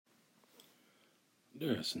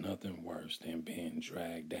There's nothing worse than being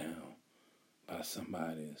dragged down by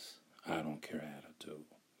somebody's I don't care attitude.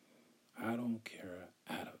 I don't care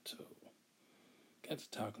attitude. Got to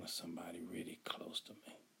talking to somebody really close to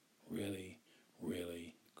me. Really,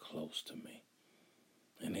 really close to me.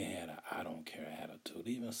 And they had a I don't care attitude.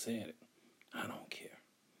 They even said it. I don't care.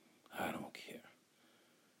 I don't care.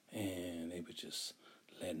 And they were just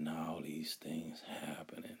letting all these things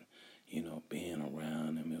happen and, being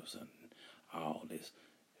around them. It was all this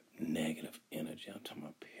negative energy. I'm talking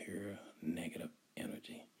about pure negative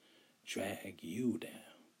energy. Drag you down.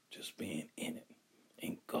 Just being in it.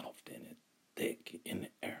 Engulfed in it. Thick in the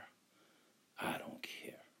air. I don't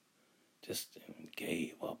care. Just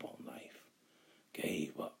gave up on life.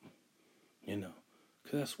 Gave up.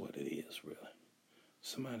 Because that's what it is, really.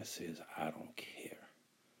 Somebody says, I don't care.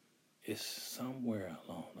 It's somewhere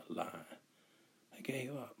along the line. They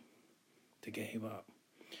gave up. They gave up.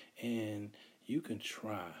 And you can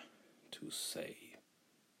try to save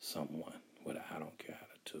someone with an I don't care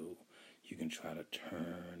attitude. You can try to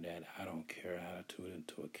turn that I don't care attitude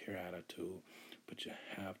into a care attitude. But you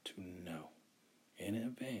have to know in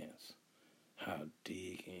advance how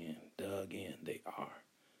dug in they are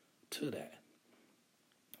to that.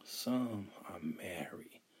 Some are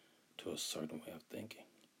married to a certain way of thinking.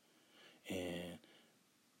 And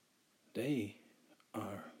they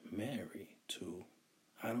are married to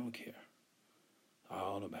I don't care.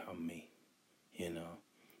 All about me, and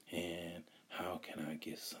how can I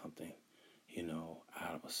get something,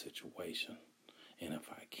 out of a situation. And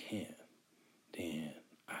if I can't, then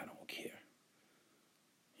I don't care.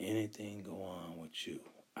 Anything go on with you,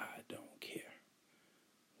 I don't care.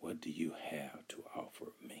 What do you have to offer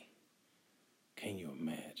me? Can you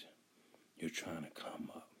imagine? You're trying to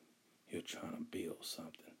come up. You're trying to build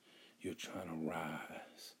something. You're trying to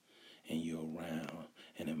rise. And you're around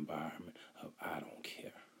an environment of I don't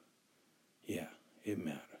care. Yeah, it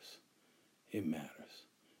matters. It matters.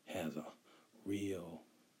 Has a real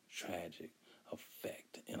tragic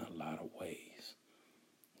effect in a lot of ways.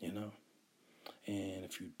 And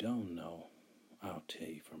if you don't know, I'll tell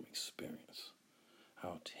you from experience.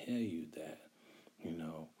 I'll tell you that,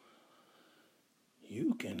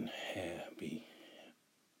 you can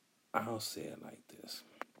I'll say it like this.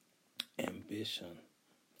 Ambition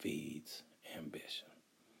feeds ambition.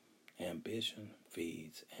 Ambition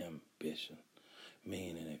feeds ambition.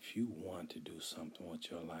 Meaning if you want to do something with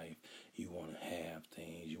your life, you want to have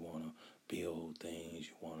things, you want to build things,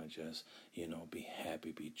 you want to just, be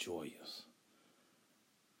happy, be joyous.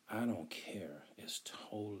 I don't care. It's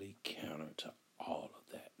totally counter to all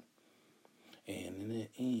of that. And in the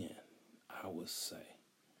end, I would say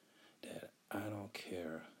that I don't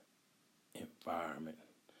care environment.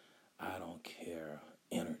 I don't care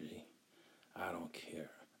energy. I don't care,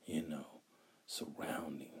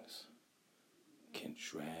 surroundings can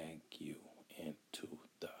drag you into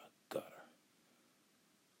the gutter.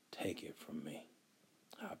 Take it from me.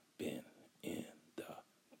 I've been in the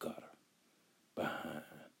gutter. Behind,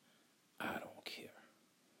 I don't care.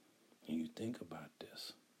 And you think about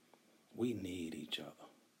this. We need each other.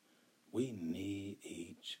 We need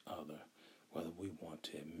each other, whether we want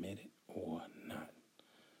to admit it or not.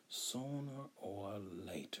 Sooner or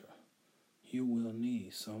later, you will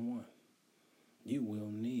need someone. You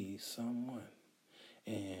will need someone.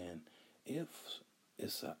 And if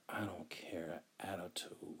it's a I don't care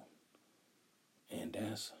attitude, and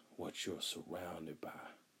that's what you're surrounded by,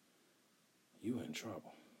 you're in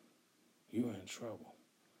trouble. You're in trouble.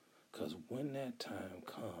 Because when that time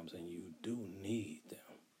comes and you do need them,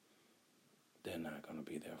 they're not going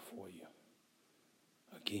to be there for you.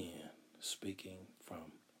 Again, speaking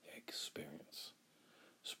from experience.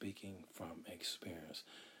 Speaking from experience.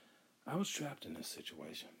 I was trapped in this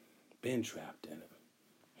situation. Been trapped in it,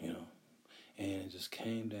 And it just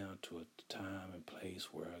came down to a time and place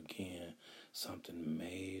where, again, something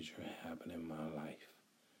major happened in my life.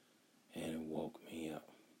 And it woke me up.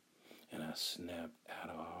 And I snapped out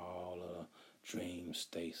of all of the dream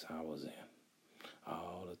states I was in.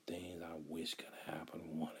 All the things I wish could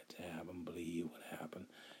happen, wanted to happen, believe would happen,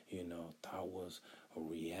 thought was a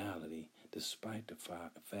reality, despite the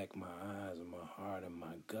fact my eyes and my heart and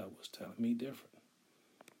my gut was telling me different.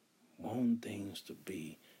 Want things to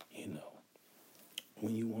be,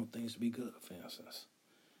 when you want things to be good, for instance.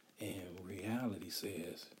 And reality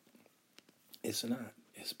says it's not,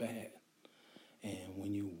 it's bad. And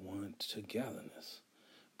when you want togetherness,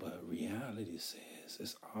 but reality says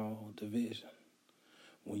it's all division.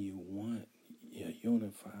 When you want your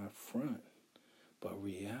unified front, but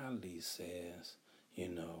reality says,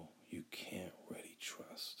 you can't really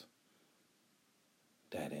trust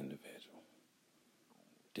that individual.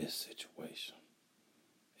 this situation.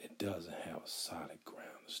 It doesn't have a solid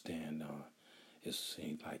ground to stand on. It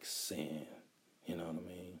seems like sand, you know what I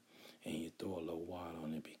mean? And you throw a little water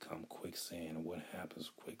on it, become quicksand, and what happens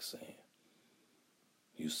with quicksand?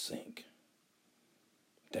 You sink.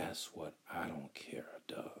 That's what I don't care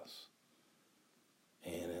does.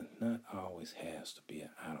 And it not always has to be an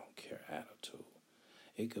I don't care attitude.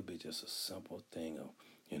 It could be just a simple thing of,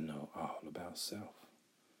 all about self.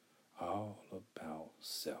 All about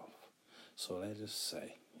self. So let's just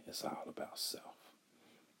say it's all about self.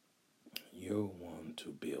 You're one to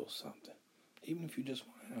build something. Even if you just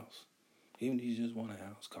want a house. Even if you just want a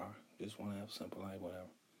house, car. Just want to have a simple life, whatever.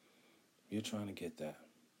 You're trying to get that.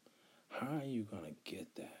 How are you going to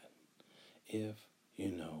get that if,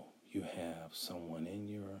 you have someone in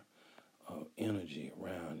your energy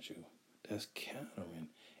around you that's countering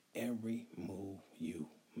every move you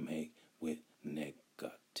make with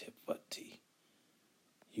negativity?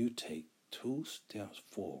 You take 2 steps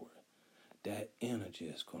forward, that energy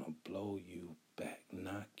is going to blow you back,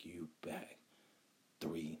 knock you back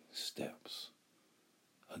 3 steps.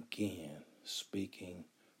 Again, speaking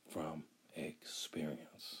from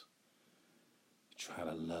experience. Try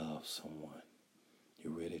to love someone.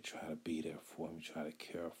 You really try to be there for them. You try to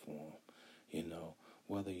care for them.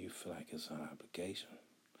 Whether you feel like it's an obligation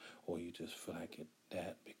or you just feel like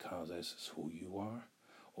that because this is who you are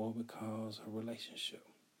or because of a relationship.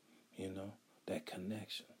 That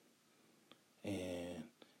connection. And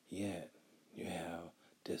yet you have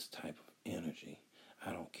this type of energy.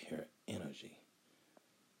 I don't care energy.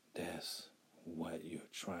 That's what you're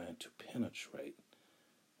trying to penetrate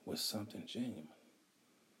with something genuine.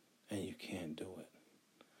 And you can't do it.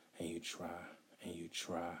 And you try, and you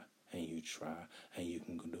try, and you try, and you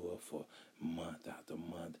can do it for month after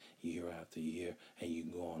month, year after year, and you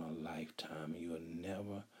can go on a lifetime, and you'll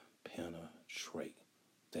never penetrate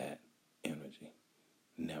that energy.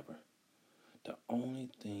 Never. The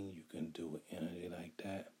only thing you can do with energy like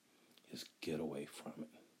that is get away from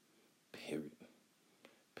it.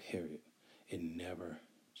 Period. It never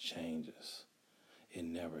changes. It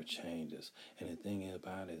never changes. And the thing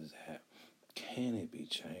about it is that, can it be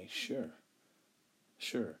changed?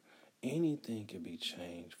 Sure. Anything can be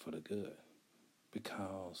changed for the good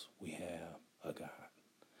because we have a God,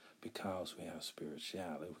 because we have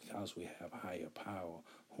spirituality, because we have higher power,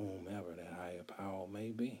 whomever that higher power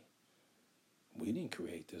may be. We didn't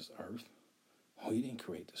create this earth. We didn't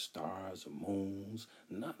create the stars, the moons,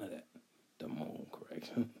 none of that. The moon,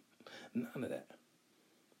 correct? None of that.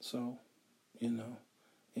 So,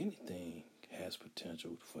 anything has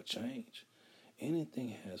potential for change. Anything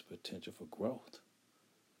has potential for growth.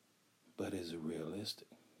 But is it realistic?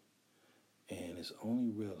 And it's only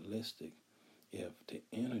realistic if the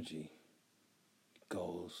energy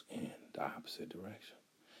goes in the opposite direction.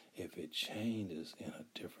 If it changes in a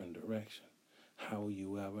different direction, how will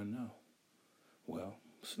you ever know? Well,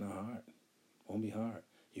 it's not hard. Won't be hard.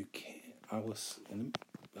 You can't.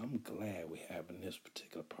 I'm glad we're having this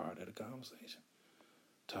particular part of the conversation.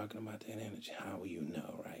 Talking about that energy. How will you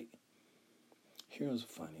know, right? Here's a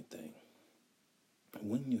funny thing.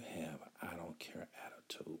 When you have an I don't care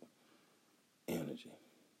attitude, energy,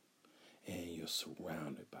 and you're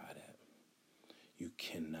surrounded by that, you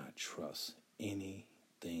cannot trust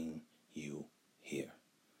anything you hear.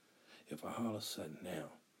 If all of a sudden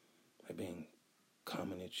now, I've been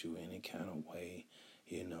coming at you any kind of way,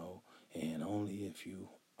 and only if you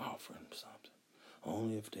offer them something,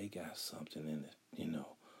 only if they got something in it,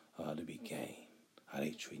 to be gained, are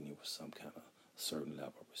they treating you with some kind of certain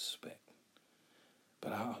level of respect.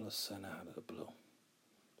 But all of a sudden, out of the blue,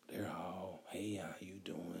 they're all, hey, how you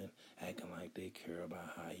doing? Acting like they care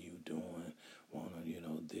about how you doing, wanna,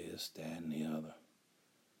 this, that, and the other.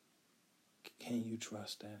 Can you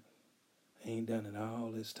trust that? They ain't done it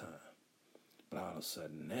all this time. But all of a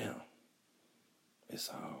sudden now, it's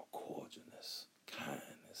all cordialness,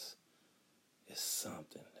 kindness. It's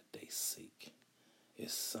something that they seek.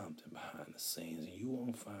 It's something behind the scenes, and you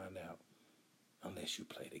won't find out unless you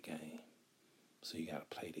play the game. So you got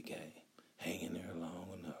to play the game, hang in there long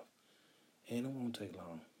enough, and it won't take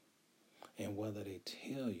long. And whether they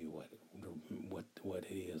tell you what it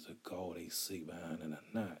is, the goal they seek behind it or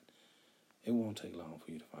not, it won't take long for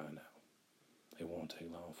you to find out. It won't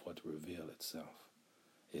take long for it to reveal itself.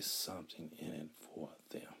 It's something in it for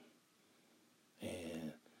them.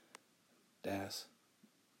 And that's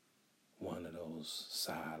one of those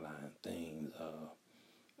sideline things.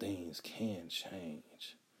 Things can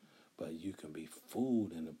change, but you can be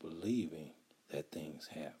fooled into believing that things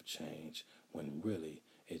have changed when really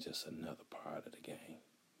it's just another part of the game.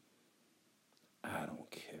 I don't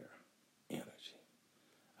care energy.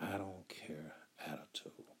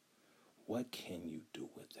 what can you do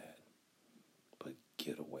with that? But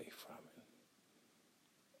get away from it.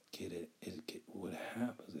 What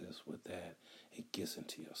happens is with that, it gets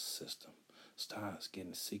into your system. Starts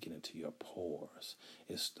seeking into your pores.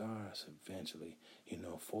 It starts eventually,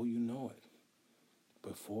 before you know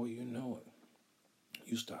it,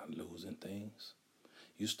 you start losing things.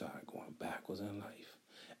 You start going backwards in life.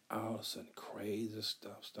 All of a sudden, crazy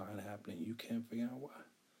stuff started happening. You can't figure out why.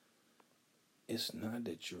 It's not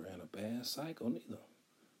that you're in a bad cycle neither.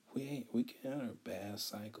 We can enter bad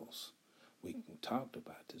cycles. We talked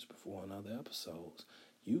about this before in other episodes.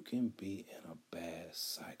 You can be in a bad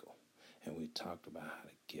cycle. And we talked about how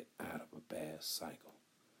to get out of a bad cycle.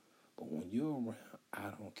 But when you're around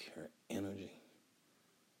I don't care energy,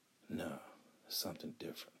 no, it's something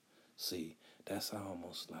different. See, that's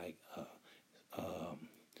almost like an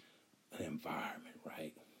environment,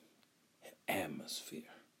 right? An atmosphere.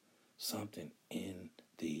 Something in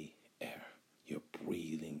the air. You're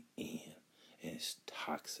breathing in. And it's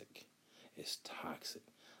toxic. It's toxic.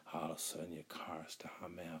 All of a sudden your car starts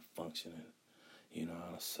malfunctioning.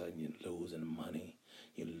 All of a sudden you're losing money.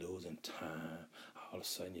 You're losing time. All of a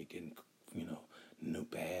sudden you're getting, new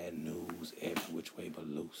bad news every which way but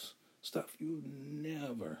loose. Stuff you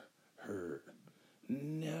never heard,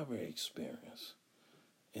 never experienced.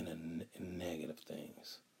 And negative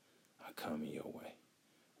things are coming your way.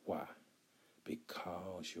 Why?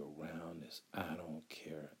 Because you're around this I don't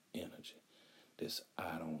care energy. This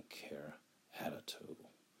I don't care attitude.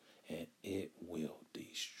 And it will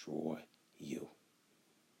destroy you.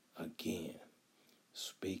 Again,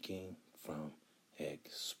 speaking from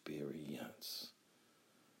experience.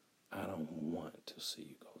 I don't want to see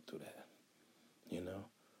you go through that.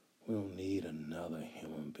 We don't need another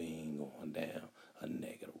human being going down a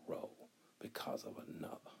negative road because of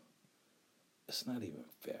another. It's not even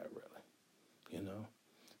fair, really.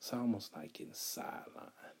 It's almost like getting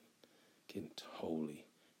sidelined, getting totally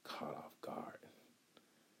caught off guard.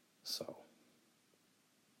 So,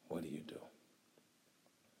 what do you do?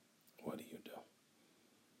 What do you do?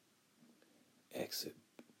 Exit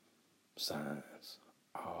signs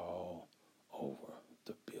all over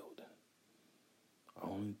the building.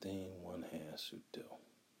 Only thing one has to do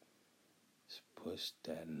is push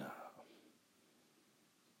that knob,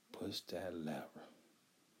 push that lever,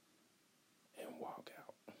 and walk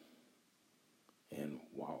out. And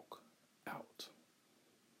walk out.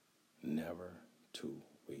 Never to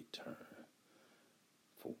return.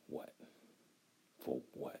 For what? For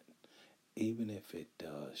what? Even if it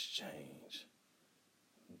does change,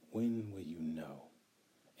 when will you know?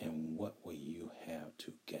 And what will you have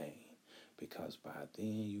to gain? Because by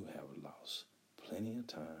then you have lost plenty of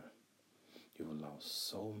time. You've lost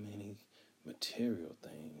so many material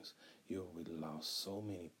things. You've lost so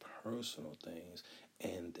many personal things.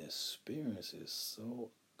 And the experience is so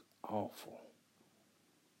awful.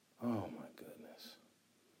 Oh my goodness.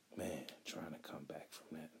 Man, trying to come back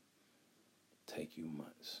from that take you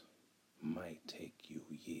months. Might take you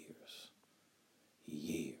years.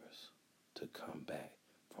 Years to come back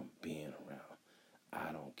from being around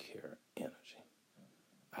I don't care energy.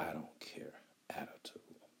 I don't care attitude.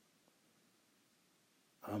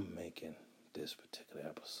 I'm making this particular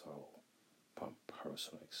episode from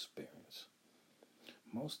personal experience.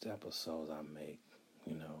 Most episodes I make,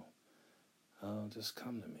 just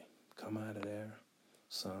come to me. Come out of there.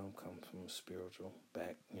 Some come from spiritual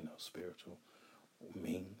spiritual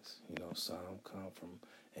means. Some come from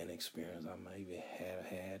an experience I maybe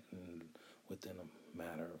had within a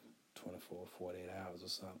matter of 24, 48 hours or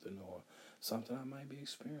something, or something I might be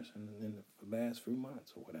experiencing in the last few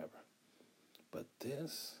months or whatever. But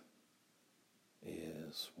this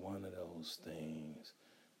is one of those things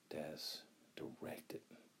that's directed,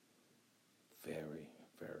 very,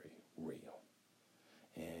 very real.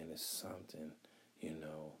 And it's something,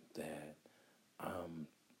 that I'm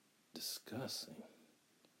discussing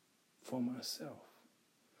for myself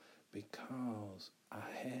because I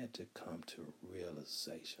had to come to a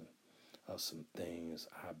realization of some things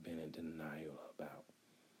I've been in denial about.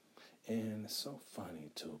 And it's so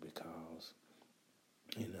funny, too, because,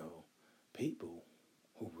 people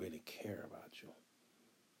who really care about you,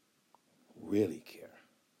 really care,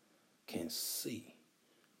 can see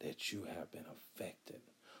that you have been affected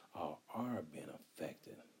or are being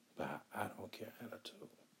affected by I don't care attitude.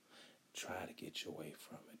 Try to get you away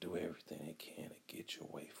from it. Do everything they can to get you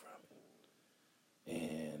away from it.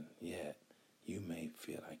 And yet, you may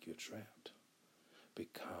feel like you're trapped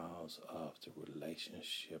because of the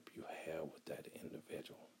relationship you have with that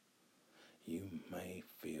individual. You may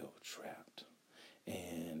feel trapped.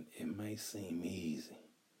 And it may seem easy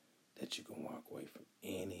that you can walk away from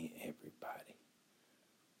any and everybody.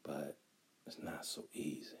 But it's not so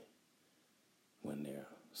easy when there's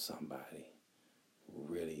somebody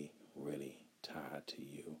really, really tied to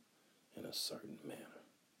you in a certain manner.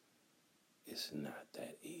 It's not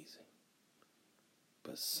that easy.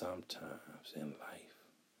 But sometimes in life,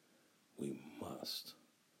 we must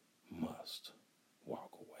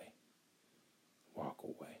walk away. Walk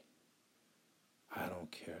away. I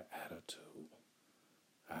don't care attitude.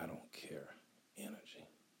 I don't care energy.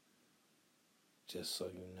 Just so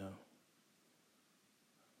you know,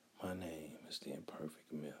 my name is The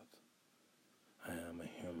Imperfect Myth. I am a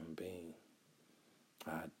human being.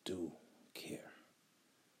 I do care.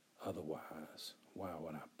 Otherwise, why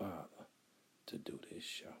would I bother to do this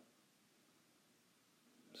show?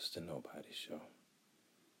 It's the Nobody Show.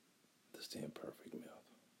 It's The Imperfect Myth.